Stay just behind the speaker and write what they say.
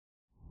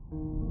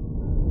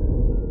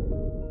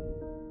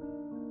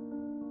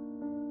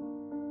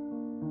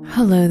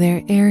Hello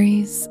there,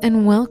 Aries,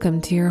 and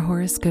welcome to your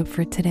horoscope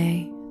for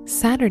today,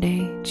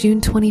 Saturday, June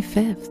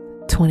 25th,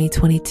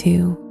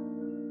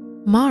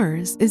 2022.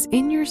 Mars is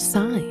in your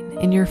sign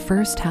in your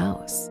first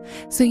house,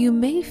 so you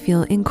may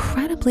feel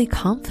incredibly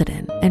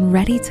confident and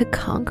ready to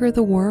conquer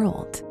the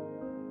world.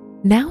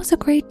 Now's a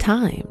great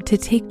time to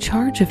take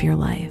charge of your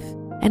life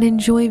and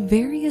enjoy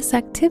various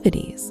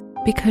activities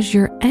because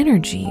your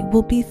energy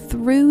will be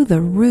through the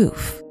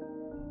roof.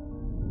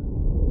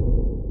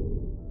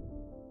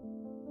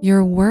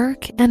 Your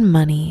work and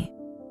money.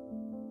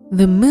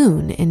 The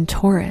moon in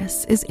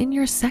Taurus is in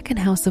your second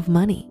house of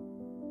money.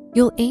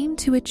 You'll aim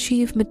to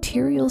achieve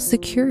material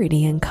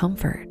security and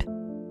comfort.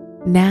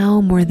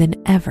 Now more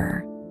than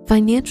ever,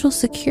 financial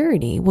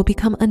security will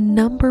become a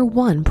number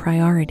one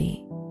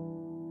priority.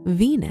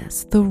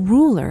 Venus, the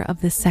ruler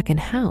of the second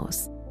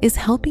house, is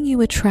helping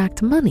you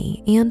attract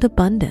money and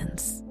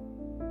abundance.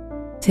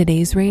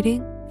 Today's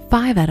rating,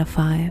 5 out of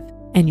 5,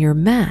 and your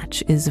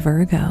match is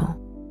Virgo.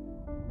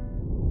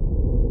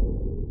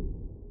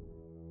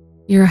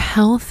 Your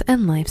health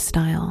and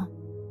lifestyle.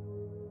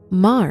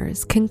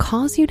 Mars can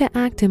cause you to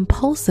act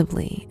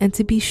impulsively and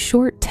to be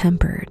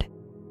short-tempered.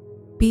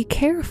 Be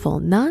careful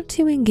not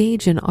to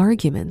engage in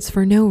arguments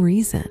for no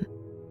reason,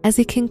 as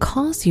it can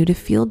cause you to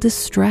feel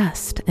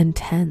distressed and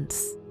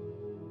tense.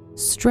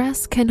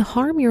 Stress can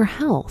harm your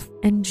health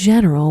and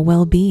general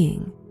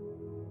well-being.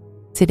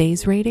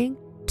 Today's rating,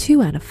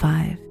 2 out of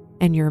 5,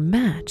 and your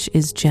match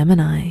is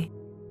Gemini.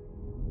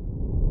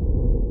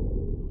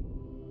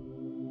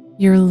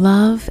 Your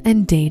love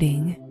and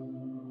dating.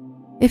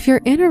 If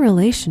you're in a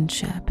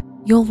relationship,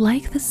 you'll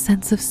like the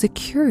sense of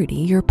security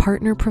your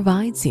partner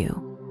provides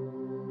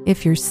you.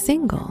 If you're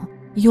single,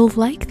 you'll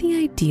like the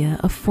idea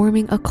of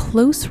forming a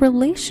close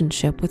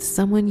relationship with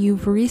someone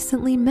you've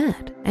recently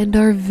met and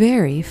are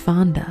very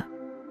fond of.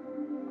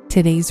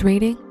 Today's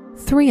rating,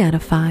 3 out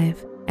of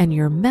 5, and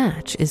your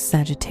match is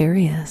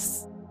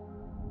Sagittarius.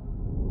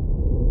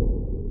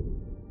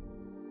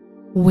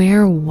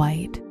 Wear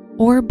white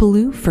or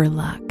blue for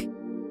luck.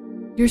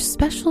 Your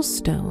special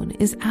stone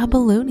is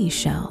abalone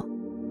shell,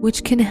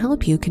 which can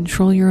help you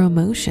control your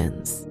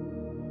emotions.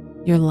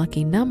 Your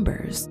lucky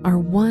numbers are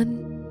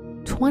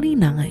 1,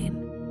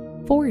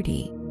 29,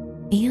 40,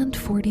 and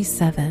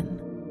 47.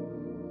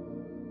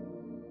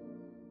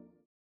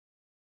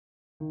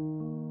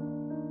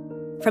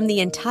 From the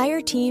entire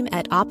team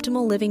at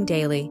Optimal Living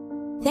Daily,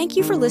 thank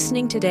you for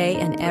listening today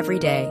and every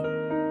day.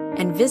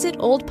 And visit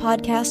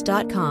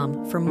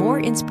oldpodcast.com for more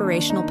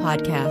inspirational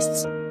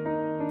podcasts.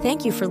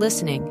 Thank you for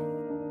listening.